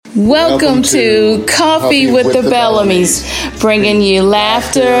Welcome to Coffee with the Bellamys, bringing you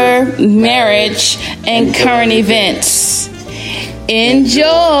laughter, marriage, and current events. Enjoy!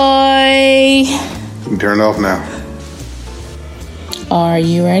 You can turn it off now. Are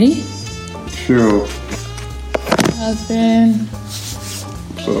you ready? Sure. Husband.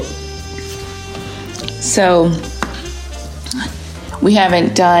 What's up? So, we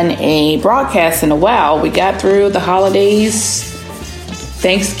haven't done a broadcast in a while. We got through the holidays,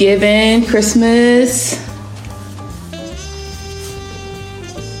 Thanksgiving, Christmas.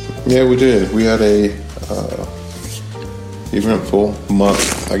 Yeah, we did. We had a eventful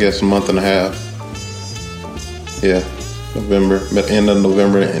month, I guess a month and a half. Yeah, November, but end of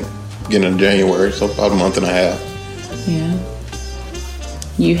November and beginning of January, so about a month and a half. Yeah.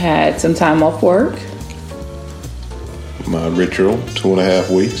 You had some time off work? My ritual,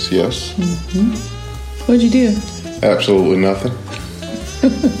 2.5 weeks, yes. Mm-hmm. What'd you do? Absolutely nothing.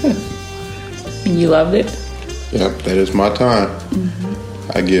 You loved it? Yep, that is my time. Mm-hmm.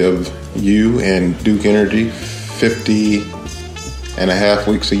 I give you and Duke Energy 50.5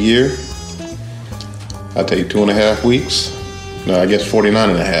 weeks a year. I take 2.5 weeks. No, I guess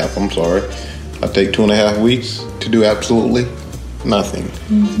 49.5. I'm sorry. I take 2.5 weeks to do absolutely nothing.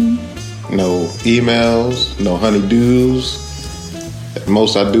 Mm-hmm. No emails, no honeydews. At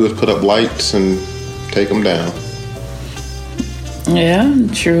most I do is put up lights and take them down. Yeah,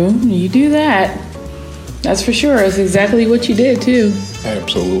 true. You do that. That's for sure. That's exactly what you did, too.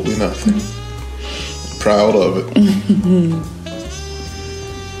 Absolutely nothing. Proud of it.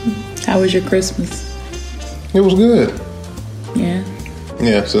 How was your Christmas? It was good. Yeah.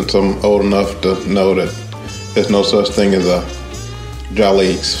 Yeah, since I'm old enough to know that there's no such thing as a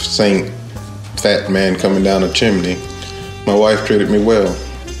jolly saint fat man coming down a chimney, my wife treated me well.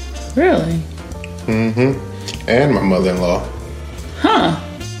 Really? Mm-hmm. And my mother-in-law. Huh.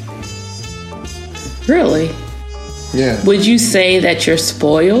 Really? Yeah. Would you say that you're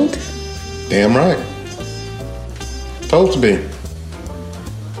spoiled? Damn right. Supposed to be.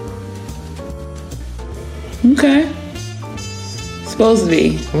 Okay. Supposed to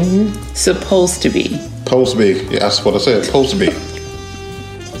be. Mm-hmm. Supposed to be. Supposed to be. Yeah, that's what I said. Supposed to be.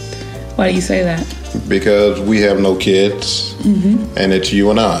 Why do you say that? Because we have no kids, and it's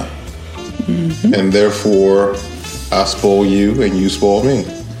you and I. Mm-hmm. And therefore, I spoil you and you spoil me.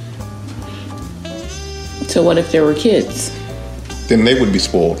 So what if there were kids? Then they would be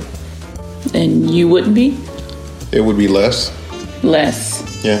spoiled. And you wouldn't be? It would be less. Less.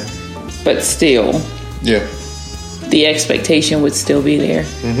 Yeah. But still, Yeah. the expectation would still be there.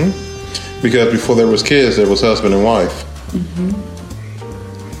 Mm-hmm. Because before there was kids, there was husband and wife. Mm-hmm.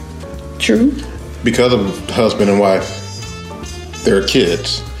 True. Because of husband and wife, there are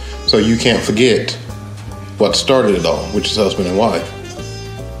kids. So you can't forget what started it all, which is husband and wife.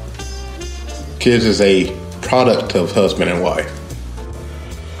 Kids is a product of husband and wife,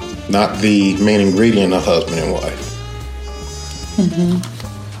 not the main ingredient of husband and wife. Mm-hmm.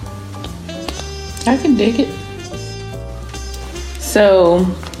 I can dig it. So,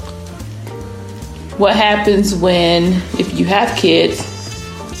 what happens if you have kids,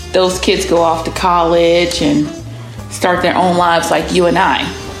 those kids go off to college and start their own lives like you and I?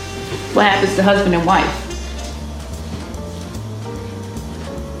 What happens to husband and wife?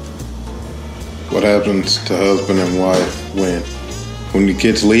 What happens to husband and wife when the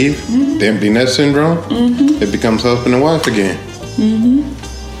kids leave? Mm-hmm. The empty nest syndrome? Mm-hmm. It becomes husband and wife again. Mm-hmm.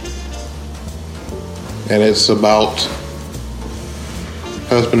 And it's about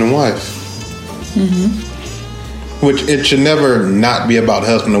husband and wife. Mm-hmm. Which it should never not be about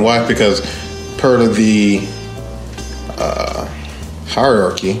husband and wife, because per the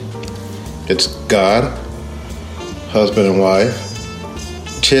hierarchy, it's God, husband and wife,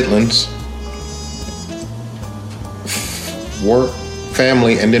 chitlins, work,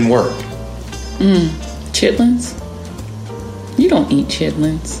 family, and then work. Chitlins? You don't eat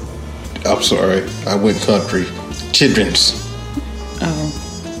chitlins. I'm sorry, I went country. Children's. Oh,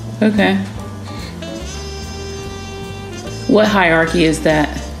 okay. What hierarchy is that?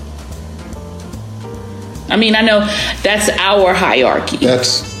 I mean, I know that's our hierarchy.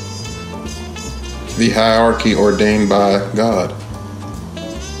 That's the hierarchy ordained by God.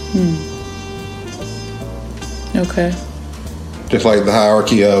 Okay. Just like the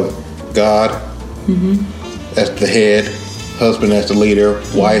hierarchy of God as the head, husband as the leader,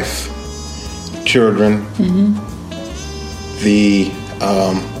 wife, children, the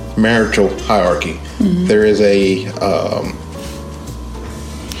marital hierarchy. There is a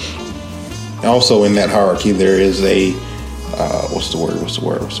also in that hierarchy there is a what's the word?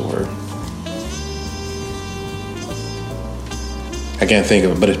 I can't think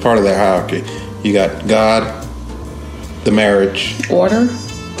of it, but it's part of that hierarchy. You got God, the marriage. Order?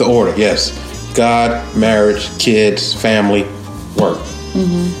 The order, yes. God, marriage, kids, family, work.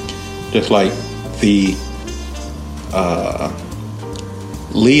 Just like the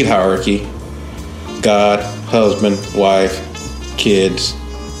lead hierarchy, God, husband, wife, kids,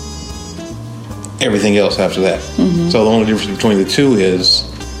 everything else after that. So the only difference between the two is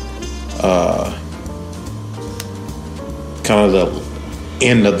kind of the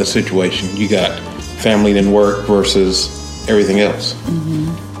end of the situation. You got family and work versus everything else.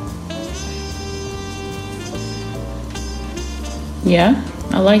 Yeah,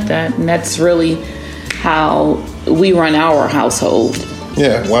 I like that. And that's really how we run our household.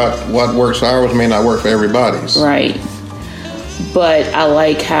 Yeah, what works for ours may not work for everybody's. Right. But I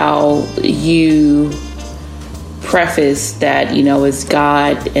like how you preface that, it's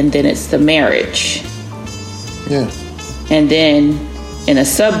God and then it's the marriage. Yeah. And then in a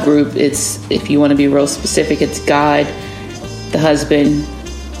subgroup, it's, if you want to be real specific, it's God, the husband,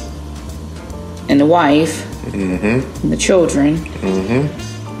 and the wife, and the children.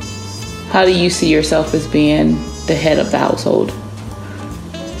 How do you see yourself as being the head of the household?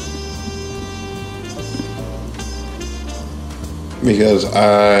 Because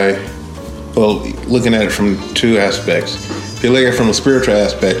looking at it from two aspects. If you look at it from a spiritual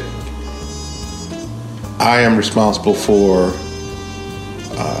aspect, I am responsible for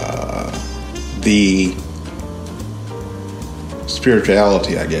the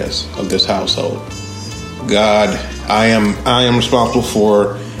spirituality, I guess, of this household. God, I am responsible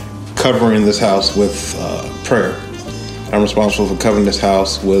for covering this house with prayer. I'm responsible for covering this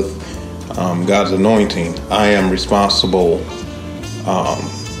house with God's anointing. I am responsible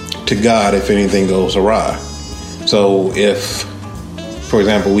to God if anything goes awry. So if, for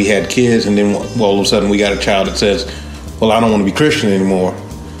example, we had kids and then all of a sudden we got a child that says, well, I don't want to be Christian anymore.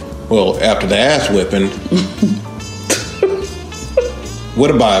 Well, after the ass whipping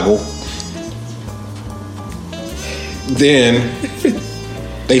with a Bible, then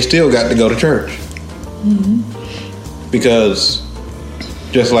they still got to go to church. Because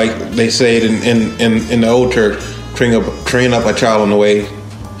just like they say it in the old church, train up a child in the way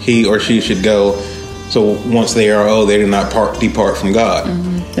he or she should go, so once they are old, they do not depart from God.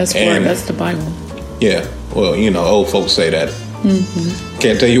 That's the Bible. Yeah, well, old folks say that.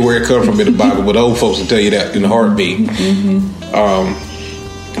 Can't tell you where it comes from in the Bible, but old folks will tell you that in a heartbeat.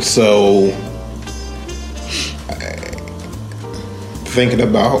 So thinking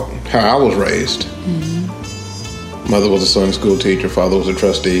about how I was raised, mother was a Sunday school teacher, father was a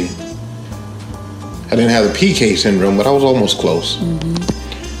trustee. I didn't have the PK syndrome, but I was almost close.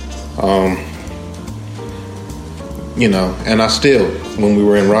 And I still, when we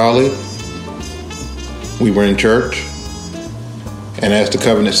were in Raleigh, we were in church. And as the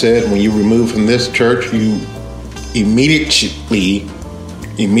covenant said, when you remove from this church, you immediately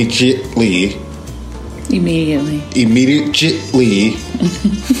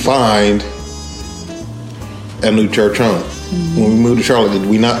find a new church home. When we moved to Charlotte, did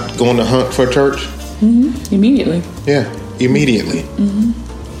we not go on the hunt for a church? Immediately. Yeah, immediately.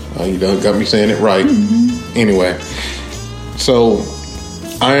 You got me saying it right. Anyway, so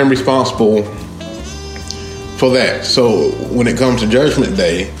I am responsible for that. So when it comes to Judgment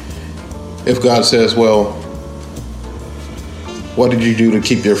Day, if God says, well, what did you do to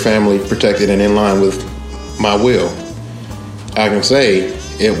keep your family protected and in line with my will? I can say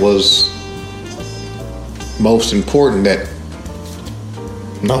it was most important that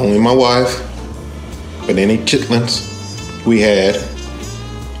not only my wife, but any chitlins we had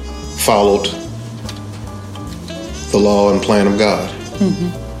followed the law and plan of God.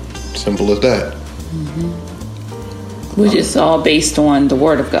 Simple as that. Which is all based on the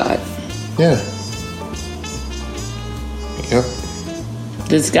Word of God. Yeah. Yep.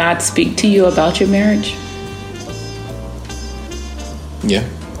 Does God speak to you about your marriage? Yeah.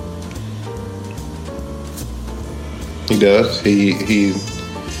 He does. He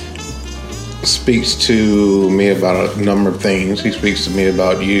speaks to me about a number of things. He speaks to me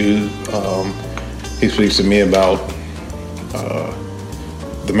about you. He speaks to me about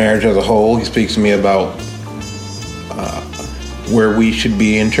the marriage as a whole. He speaks to me about where we should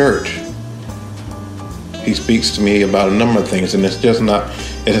be in church. He speaks to me about a number of things, and it's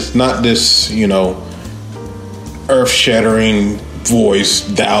not this, earth-shattering voice,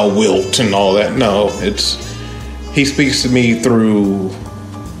 thou wilt, and all that. No, he speaks to me through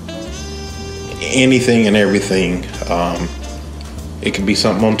anything and everything. It could be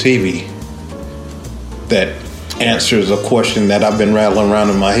something on TV that answers a question that I've been rattling around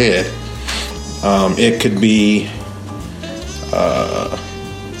in my head. It could be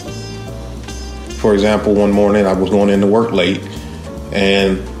For example, one morning I was going into work late,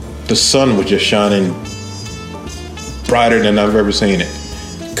 and the sun was just shining brighter than I've ever seen it,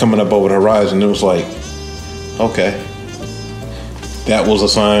 coming up over the horizon. It was like, okay, that was a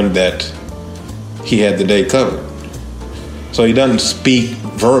sign that he had the day covered. So he doesn't speak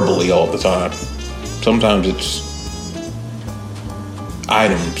verbally all the time. Sometimes it's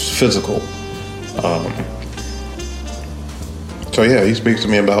items, physical. So yeah, he speaks to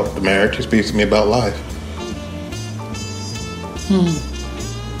me about the marriage. He speaks to me about life.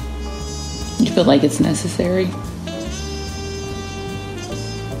 You feel like it's necessary?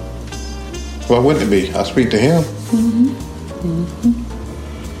 Why wouldn't it be? I speak to him.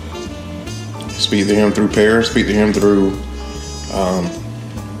 Speak to him through prayer. Speak to him through,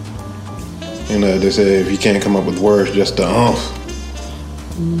 they say if you can't come up with words, just the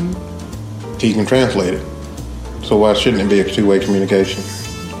he can translate it. So why shouldn't it be a two-way communication?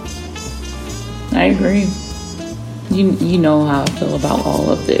 I agree. You know how I feel about all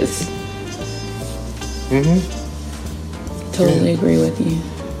of this. Totally agree with you.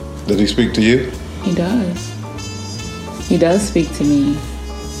 Does he speak to you? He does. He does speak to me.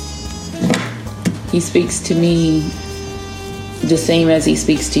 He speaks to me the same as he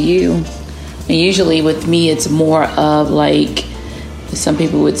speaks to you. And usually with me, it's more of like, some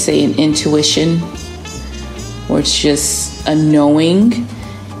people would say an intuition, or it's just a knowing.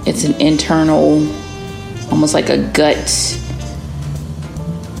 It's an internal, almost like a gut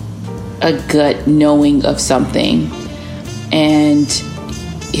knowing of something. And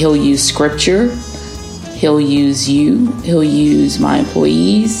he'll use scripture. He'll use you. He'll use my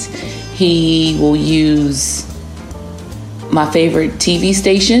employees. He will use my favorite TV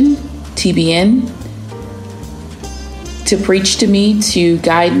station, TBN, to preach to me, to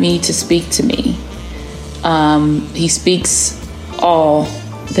guide me, to speak to me. He speaks all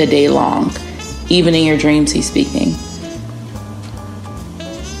the day long. Even in your dreams, he's speaking.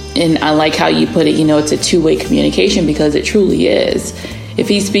 And I like how you put it, it's a two-way communication, because it truly is. If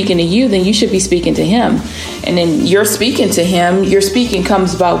he's speaking to you, then you should be speaking to him. And then you're speaking to him. Your speaking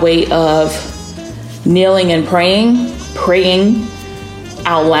comes by way of kneeling and praying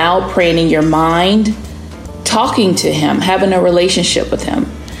out loud, praying in your mind, talking to him, having a relationship with him,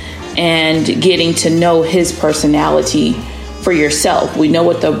 and getting to know his personality for yourself. We know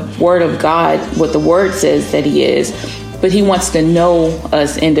what the word of God, what the word says that he is, but he wants to know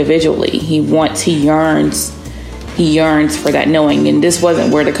us individually. He yearns for that knowing. And this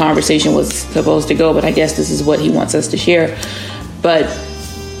wasn't where the conversation was supposed to go, but I guess this is what he wants us to share. But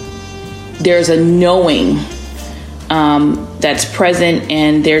there's a knowing that's present,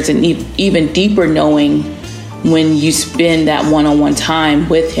 and there's an even deeper knowing when you spend that one-on-one time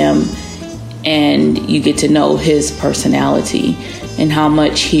with him, and you get to know his personality and how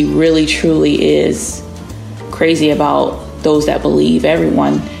much he really truly is crazy about those that believe.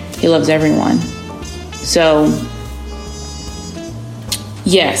 Everyone. He loves everyone. So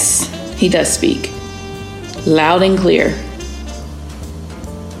yes, he does speak loud and clear.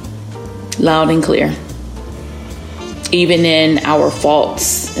 Loud and clear. Even in our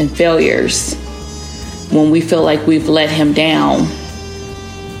faults and failures, when we feel like we've let him down,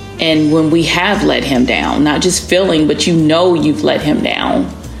 and when we have let him down, not just feeling, but you've let him down,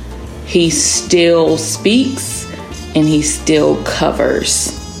 he still speaks and he still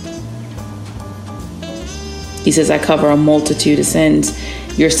covers. He says, I cover a multitude of sins.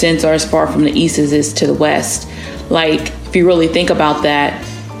 Your sins are as far from the east as is to the west. Like, if you really think about that,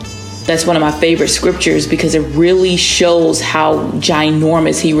 that's one of my favorite scriptures, because it really shows how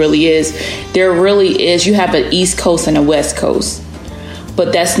ginormous he really is. There really is. You have an East Coast and a West Coast,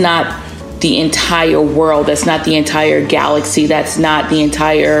 but that's not the entire world. That's not the entire galaxy. That's not the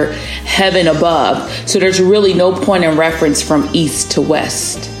entire heaven above. So there's really no point in reference from east to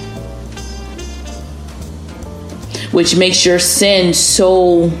west, which makes your sin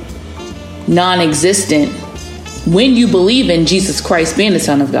so non-existent. When you believe in Jesus Christ being the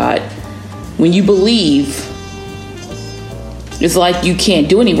Son of God, when you believe, it's like you can't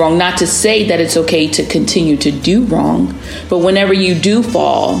do any wrong. Not to say that it's okay to continue to do wrong, but whenever you do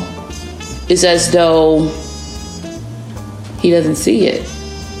fall, it's as though he doesn't see it.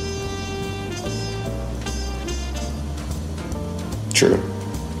 True.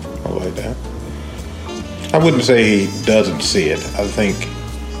 I like that. I wouldn't say he doesn't see it. I think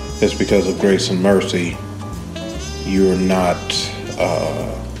it's because of grace and mercy, you're not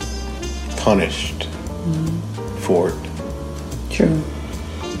punished for it. True.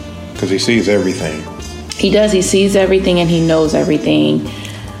 Because he sees everything. He does. He sees everything and he knows everything.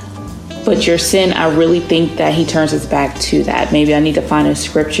 But your sin, I really think that he turns us back to that. Maybe I need to find a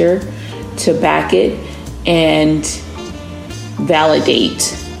scripture to back it and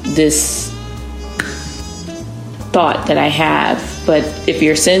validate this thought that I have. But if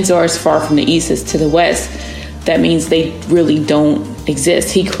your sins are as far from the east as to the west, that means they really don't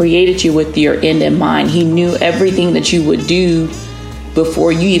exist. He created you with your end in mind. He knew everything that you would do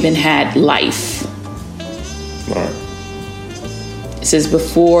before you even had life. All right. It says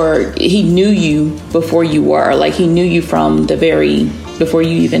before he knew you before you were, like he knew you from the before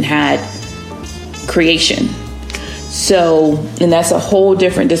you even had creation. So, and that's a whole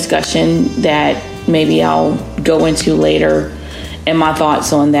different discussion that maybe I'll go into later and my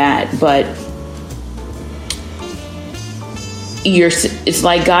thoughts on that. But it's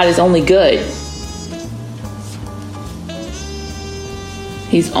like God is only good.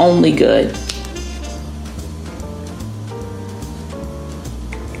 He's only good.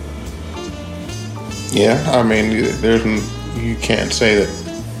 Yeah, I mean, you can't say that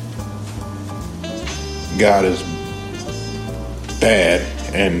God is bad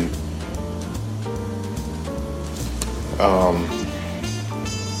and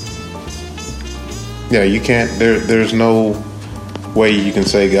yeah, you can't. There's no way you can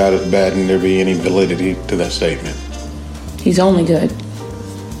say God is bad and there be any validity to that statement. He's only good.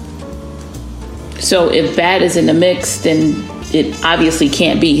 So if bad is in the mix, then it obviously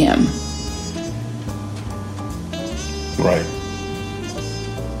can't be him. Right.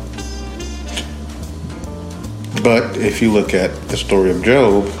 But if you look at the story of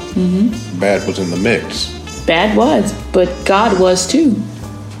Job, bad was in the mix. Bad was, but God was too.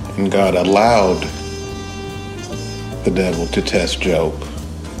 And God allowed the devil to test Job.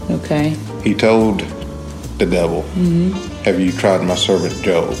 Okay. He told the devil, have you tried my servant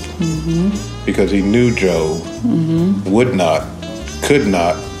Job? Because he knew Job would not, could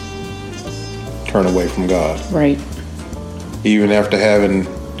not turn away from God. Right. Even after having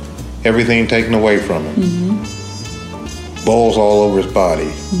everything taken away from him. Balls all over his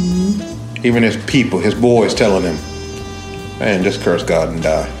body. Even his people, his boys telling him, man, just curse God and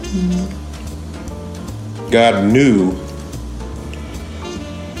die. God knew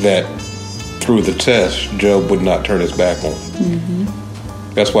that through the test, Job would not turn his back on him.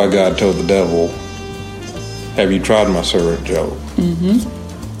 That's why God told the devil, have you tried my servant Job?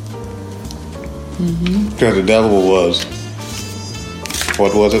 Because the devil was,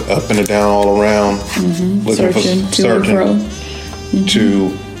 what was it? Up and down, all around, looking searching to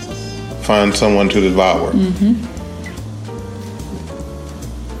find someone to devour.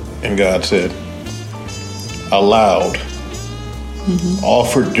 And God said, allowed,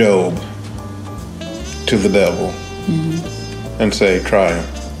 offered Job to the devil and say, try him.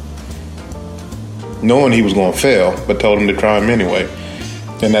 Knowing he was going to fail, but told him to try him anyway.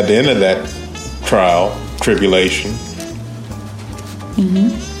 And at the end of that trial, tribulation,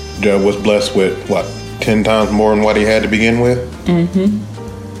 Job was blessed with, 10 times more than what he had to begin with?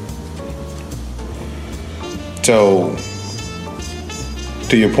 So,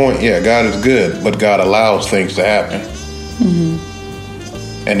 to your point, yeah, God is good, but God allows things to happen.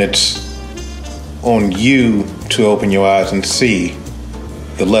 And it's on you to open your eyes and see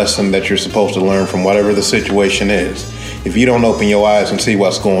the lesson that you're supposed to learn from whatever the situation is. If you don't open your eyes and see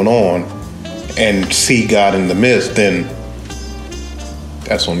what's going on and see God in the midst, then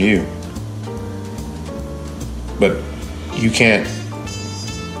that's on you. But you can't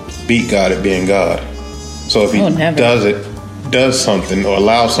beat God at being God. So if he does something or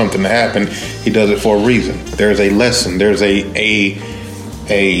allows something to happen, he does it for a reason. There's a lesson. There's I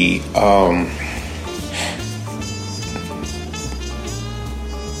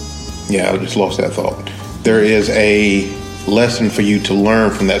just lost that thought. There is a lesson for you to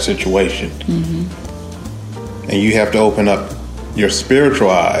learn from that situation. And you have to open up your spiritual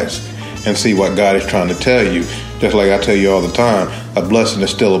eyes and see what God is trying to tell you. Just like I tell you all the time, a blessing is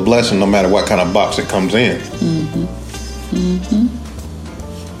still a blessing no matter what kind of box it comes in.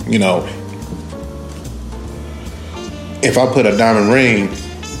 You know, if I put a diamond ring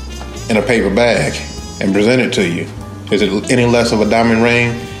in a paper bag and present it to you, is it any less of a diamond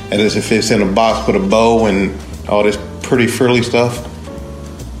ring as if it's in a box with a bow and all this pretty frilly stuff?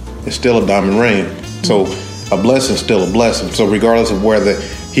 It's still a diamond ring. So a blessing is still a blessing. So regardless of whether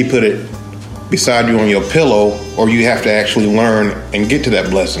he put it beside you on your pillow or you have to actually learn and get to that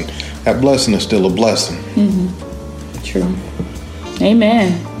blessing is still a blessing. True.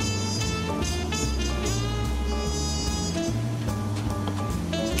 Amen.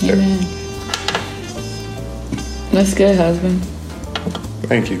 Amen. That's good, husband.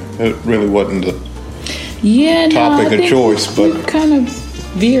 Thank you. It really wasn't the topic of choice, but kind of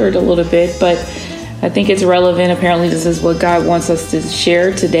veered a little bit, but I think it's relevant. Apparently, this is what God wants us to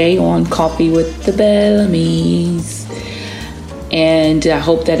share today on Coffee with the Bellamy's. And I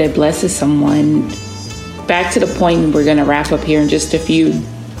hope that it blesses someone. Back to the point, we're going to wrap up here in just a few.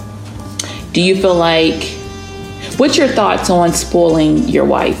 Do you feel like, what's your thoughts on spoiling your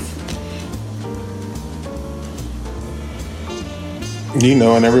wife? You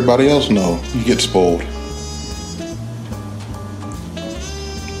know, and everybody else know, you get spoiled.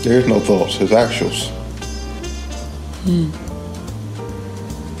 There's no thoughts, it's actuals.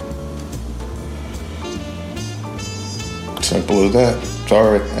 Simple as that.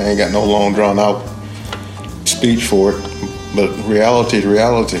 Sorry, I ain't got no long drawn out speech for it. But reality is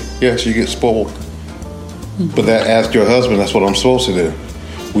reality. Yes, you get spoiled. But that, ask your husband, that's what I'm supposed to do.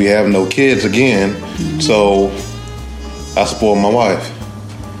 We have no kids again, so I spoil my wife.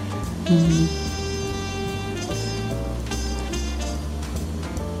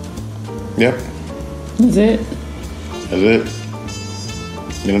 Yep. That's it? That's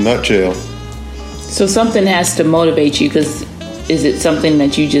it. In a nutshell. So something has to motivate you, because is it something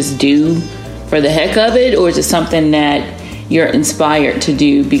that you just do for the heck of it, or is it something that you're inspired to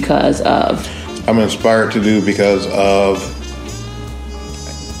do because of? I'm inspired to do because of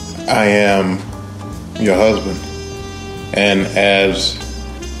I am your husband. And as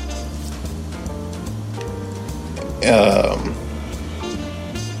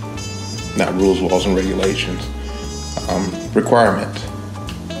not rules, laws, and regulations, requirement.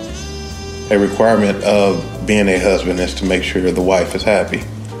 A requirement of being a husband is to make sure the wife is happy.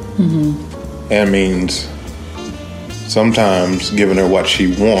 That means sometimes giving her what she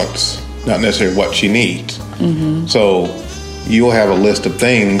wants, not necessarily what she needs. So you'll have a list of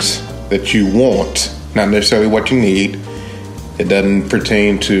things that you want, not necessarily what you need. It doesn't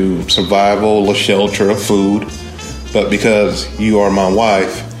pertain to survival or shelter or food, but because you are my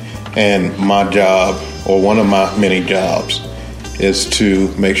wife and my job, or one of my many jobs, is to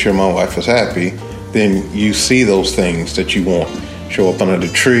make sure my wife is happy, then you see those things that you want. Show up under the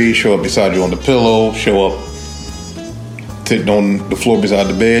tree, show up beside you on the pillow, show up sitting on the floor beside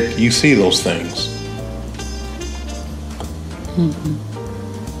the bed. You see those things.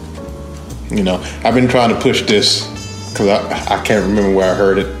 You know, I've been trying to push this because I can't remember where I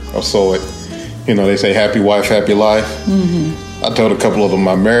heard it or saw it. You know, they say happy wife, happy life. I told a couple of them,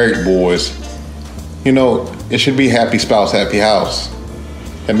 my married boys, you know, it should be happy spouse, happy house.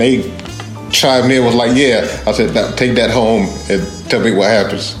 And they chimed in, was like, yeah. I said, take that home and tell me what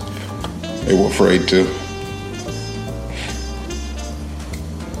happens. They were afraid to.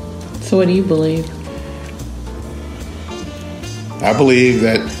 So what do you believe? I believe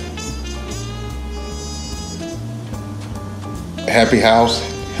that happy house,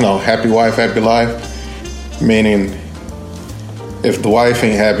 you know, happy wife, happy life, meaning if the wife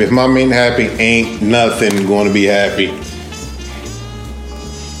ain't happy, if mom ain't happy, ain't nothing going to be happy.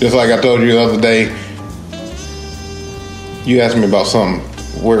 Just like I told you the other day, you asked me about something.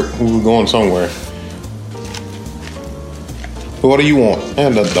 We were going somewhere. What do you want?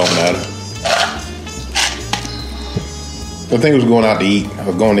 And that don't matter. The thing was going out to eat. I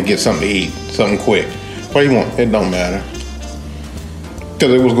was going to get something to eat, something quick. What do you want? It don't matter.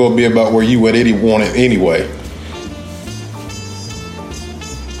 Because it was going to be about where you would want it anyway.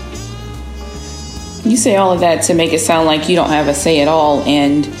 You say all of that to make it sound like you don't have a say at all,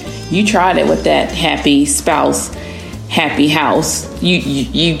 and you tried it with that happy spouse, happy house.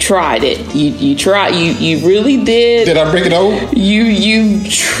 You tried it. You tried. You really did. Did I bring it home? You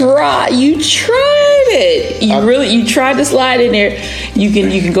tried it. You tried to slide in there. You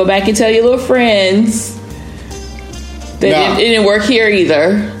can go back and tell your little friends that it didn't work here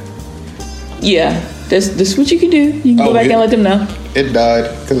either. Yeah, that's what you can do. You can go back and let them know. It died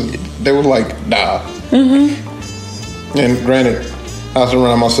because they were like, nah. And granted, I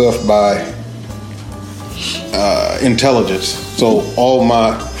surround myself by intelligence, so all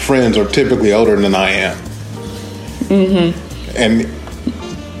my friends are typically older than I am. And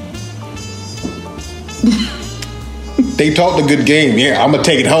they talk the good game. Yeah, I'm gonna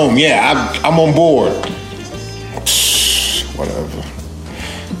take it home. Yeah, I'm on board. Whatever.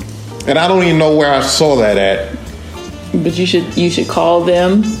 And I don't even know where I saw that at. But you should call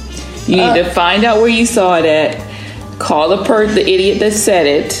them. You need to find out where you saw it at. Call the idiot that said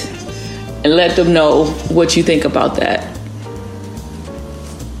it, and let them know what you think about that.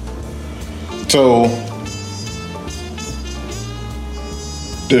 So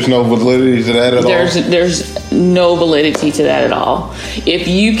there's no validity to that at all? There's no validity to that at all. If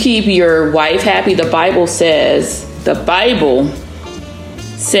you keep your wife happy, the Bible says the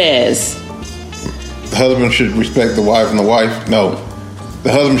husband should respect the wife, and the wife, no.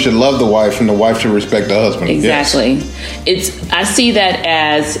 The husband should love the wife, and the wife should respect the husband. Exactly. Yes. I see that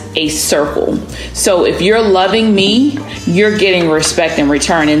as a circle. So if you're loving me, you're getting respect in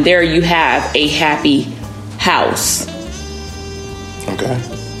return, and there you have a happy house. Okay.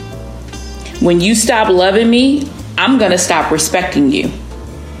 When you stop loving me, I'm going to stop respecting you.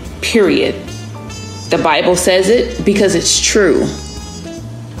 Period. The Bible says it because it's true.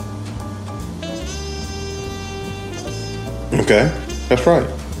 Okay. That's right.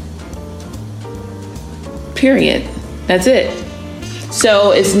 Period. That's it.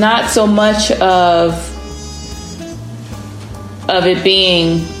 So it's not so much of it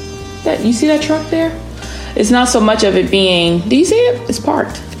being that you see that truck there? It's not so much of it being, do you see it? It's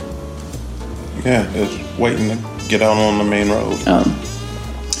parked. Yeah, it's waiting to get out on the main road.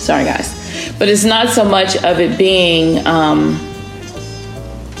 Sorry guys. But it's not so much of it being an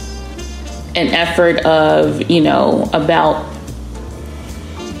effort of, about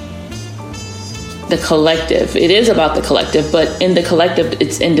the collective. It is about the collective, but in the collective,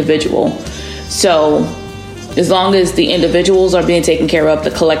 it's individual. So as long as the individuals are being taken care of,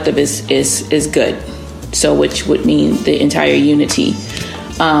 the collective is good. So which would mean the entire unity.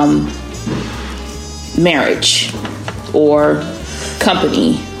 Marriage or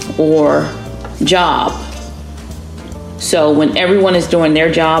company or job. So when everyone is doing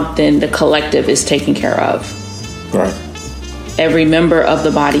their job, then the collective is taken care of. Right. Every member of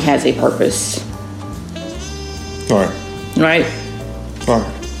the body has a purpose. Right. Right? Right.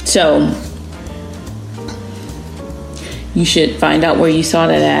 So you should find out where you saw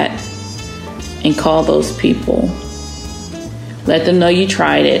that at and call those people. Let them know you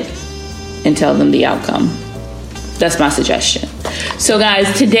tried it and tell them the outcome. That's my suggestion. So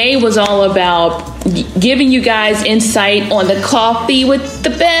guys, today was all about giving you guys insight on the Coffee with the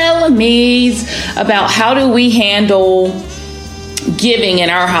Bellamy's, about how do we handle giving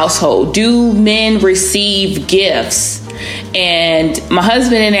in our household. Do men receive gifts? And my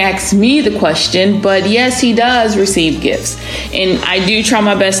husband didn't ask me the question, but yes, he does receive gifts. And I do try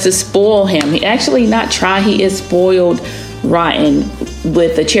my best to spoil him. He actually not try, he is spoiled rotten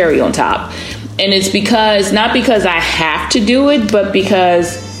with a cherry on top. And it's not because I have to do it, but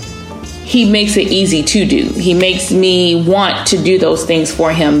because he makes it easy to do. He makes me want to do those things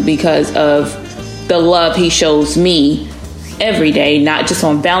for him because of the love he shows me every day, not just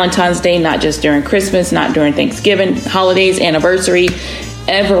on Valentine's Day, not just during Christmas, not during Thanksgiving, holidays, anniversary,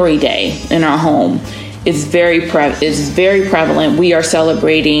 every day in our home. It's very prevalent. We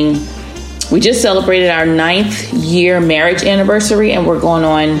just celebrated our 9th year marriage anniversary, and we're going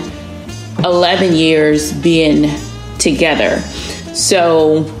on 11 years being together.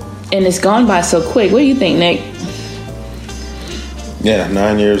 So, and it's gone by so quick. What do you think, Nick? Yeah,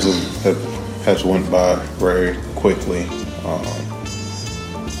 9 years has went by very quickly.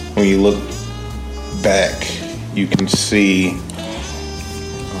 When you look back, you can see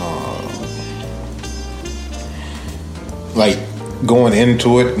like going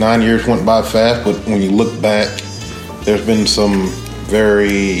into it, 9 years went by fast, but when you look back, there's been some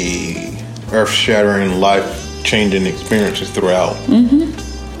very earth-shattering, life-changing experiences throughout. Mm-hmm.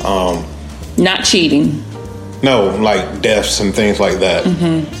 Not cheating. No, like deaths and things like that.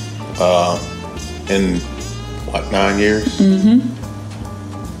 Mm-hmm. In what, 9 years? Mm-hmm.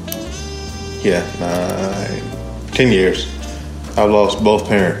 Yeah, 10 years. I've lost both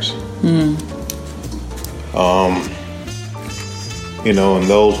parents. Mm. And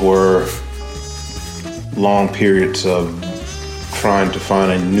those were long periods of trying to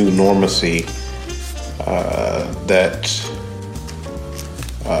find a new normacy that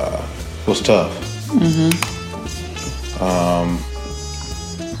was tough. Mm-hmm.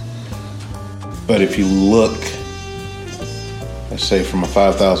 But if you look, let's say from a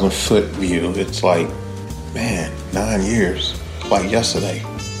 5,000 foot view, it's like, man, 9 years, like yesterday.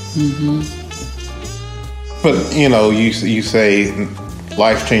 Mm-hmm. But you say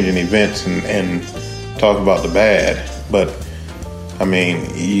life-changing events and talk about the bad, but I mean,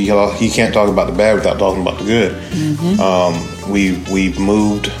 you can't talk about the bad without talking about the good. Mm-hmm. We've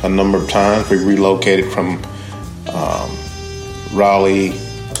moved a number of times. We relocated from Raleigh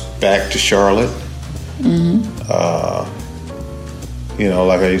back to Charlotte. Mm-hmm.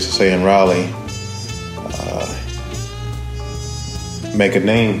 Like I used to say in Raleigh, make a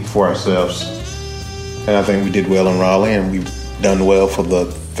name for ourselves. And I think we did well in Raleigh, and we've done well for the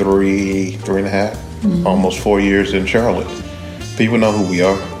three and a half, almost 4 years in Charlotte. People know who we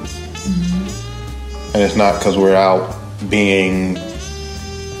are. Mm-hmm. And it's not because we're out being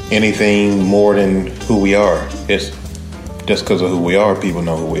anything more than who we are. It's just because of who we are, people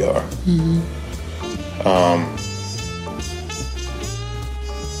know who we are. Mm-hmm.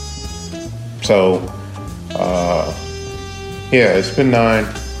 So, yeah, it's been 9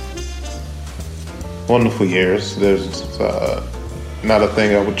 wonderful years. There's not a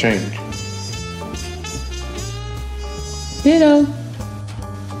thing I would change.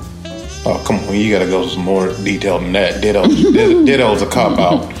 Oh, come on. You got to go some more detail than that. Ditto's a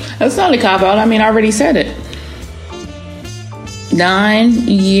cop-out. That's not a cop-out. I mean, I already said it. 9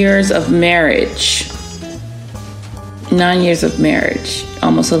 years of marriage. 9 years of marriage.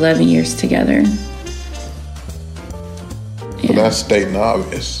 Almost 11 years together. Yeah. So that's stating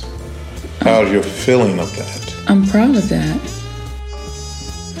obvious. How's your feeling of that? I'm proud of that.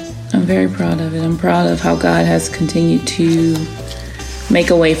 I'm very proud of it. I'm proud of how God has continued to make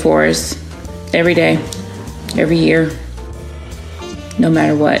a way for us every day, every year, no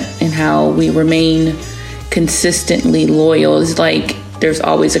matter what, and how we remain consistently loyal. It's like there's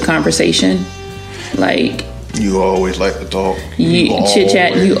always a conversation. Like, you always like to talk. You chit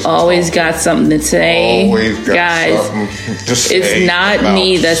chat. You always got something to say. Always got guys, something to say. It's not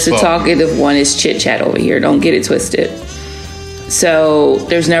me that's the talkative one. It's chit chat over here. Don't get it twisted. So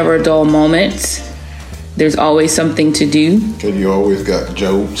there's never a dull moment. There's always something to do. And you always got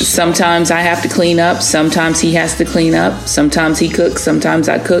jokes. Sometimes I have to clean up. Sometimes he has to clean up. Sometimes he cooks. Sometimes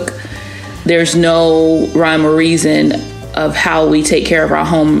I cook. There's no rhyme or reason of how we take care of our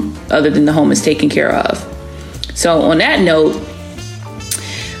home other than the home is taken care of. So on that note,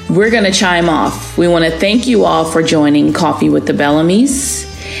 we're going to chime off. We want to thank you all for joining Coffee with the Bellamys.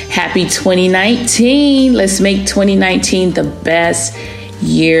 Happy 2019. Let's make 2019 the best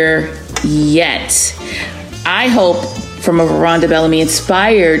year yet. I hope from a Veronda Bellamy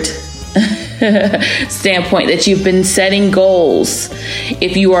inspired standpoint that you've been setting goals.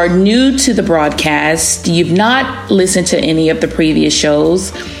 If you are new to the broadcast, you've not listened to any of the previous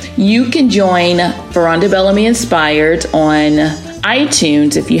shows, you can join Veronda Bellamy Inspired on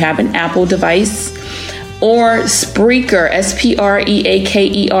iTunes if you have an Apple device, or Spreaker, Spreaker.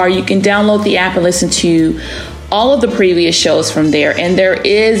 You can download the app and listen to all of the previous shows from there. And there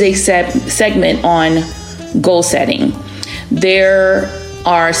is a segment on goal setting. There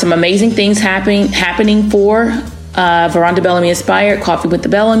are some amazing things happening for Veronda Bellamy Inspired, Coffee with the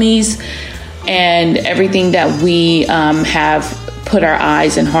Bellamys, and everything that we have put our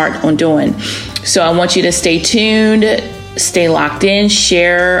eyes and heart on doing. So I want you to stay tuned, stay locked in,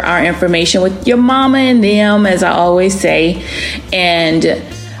 share our information with your mama and them, as I always say, and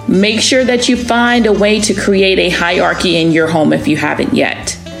make sure that you find a way to create a hierarchy in your home if you haven't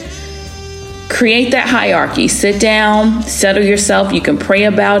yet. Create that hierarchy. Sit down, settle yourself. You can pray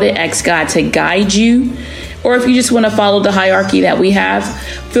about it, ask God to guide you. Or if you just want to follow the hierarchy that we have,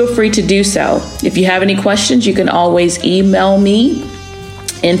 feel free to do so. If you have any questions, you can always email me,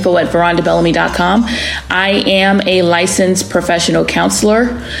 info@verondabellamy.com. I am a licensed professional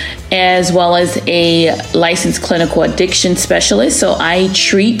counselor as well as a licensed clinical addiction specialist. So I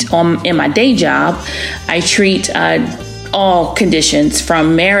treat, in my day job, I treat all conditions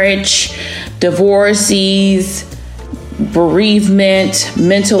from marriage, divorces, bereavement,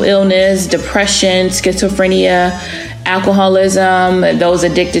 mental illness, depression, schizophrenia, alcoholism, those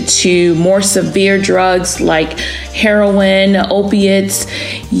addicted to more severe drugs like heroin, opiates.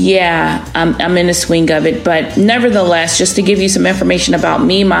 Yeah, I'm in the swing of it. But nevertheless, just to give you some information about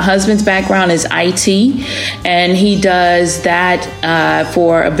me, my husband's background is IT, and he does that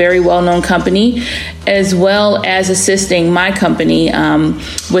for a very well-known company, as well as assisting my company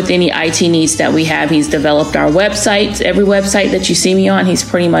with any IT needs that we have. He's developed our websites. Every website that you see me on, he's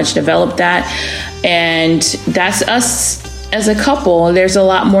pretty much developed that. And that's us as a couple. There's a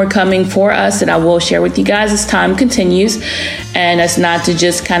lot more coming for us that I will share with you guys as time continues. And that's not to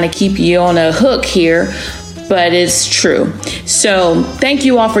just kind of keep you on a hook here, but it's true. So thank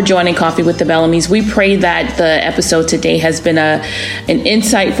you all for joining Coffee with the Bellamys. We pray that the episode today has been an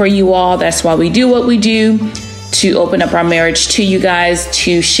insight for you all. That's why we do what we do, to open up our marriage to you guys,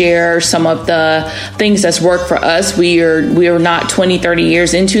 to share some of the things that's worked for us. We are not 20, 30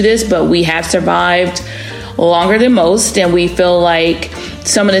 years into this, but we have survived longer than most. And we feel like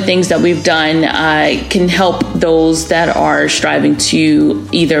some of the things that we've done can help those that are striving to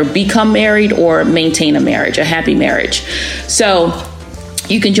either become married or maintain a marriage, a happy marriage. So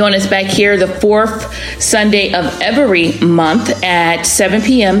you can join us back here the fourth Sunday of every month at 7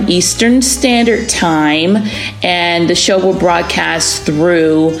 p.m. Eastern Standard Time. And the show will broadcast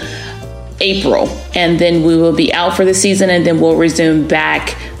through April. And then we will be out for the season, and then we'll resume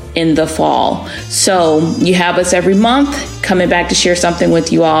back in the fall. So you have us every month coming back to share something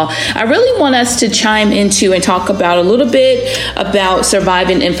with you all. I really want us to chime into and talk about a little bit about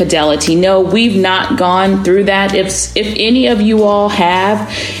surviving infidelity. No, we've not gone through that. If any of you all have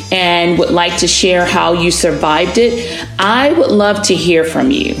and would like to share how you survived it, I would love to hear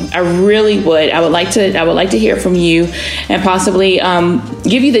from you. I really would. I would like to hear from you and possibly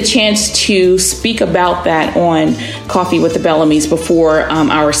give you the chance to speak about that on Coffee with the Bellamys before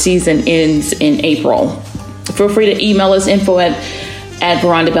our season ends in April. Feel free to email us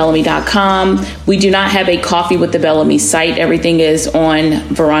info@verondabellamy.com. We do not have a Coffee with the Bellamy site. Everything is on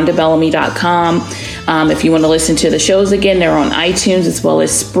verondabellamy.com. If you want to listen to the shows again, they're on iTunes as well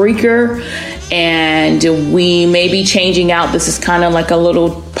as Spreaker. And we may be changing out. This is kind of like a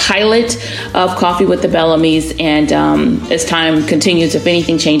little pilot of Coffee with the Bellamys. And as time continues, if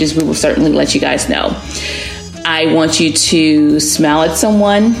anything changes, we will certainly let you guys know. I want you to smile at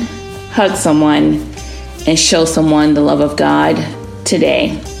someone, hug someone, and show someone the love of God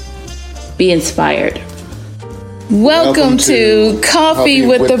today. Be inspired. Welcome to Coffee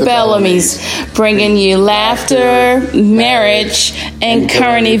with the Bellamy,s bringing you laughter, marriage, and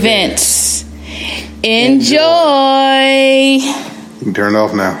current events. Enjoy. You can turn it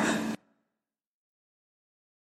off now.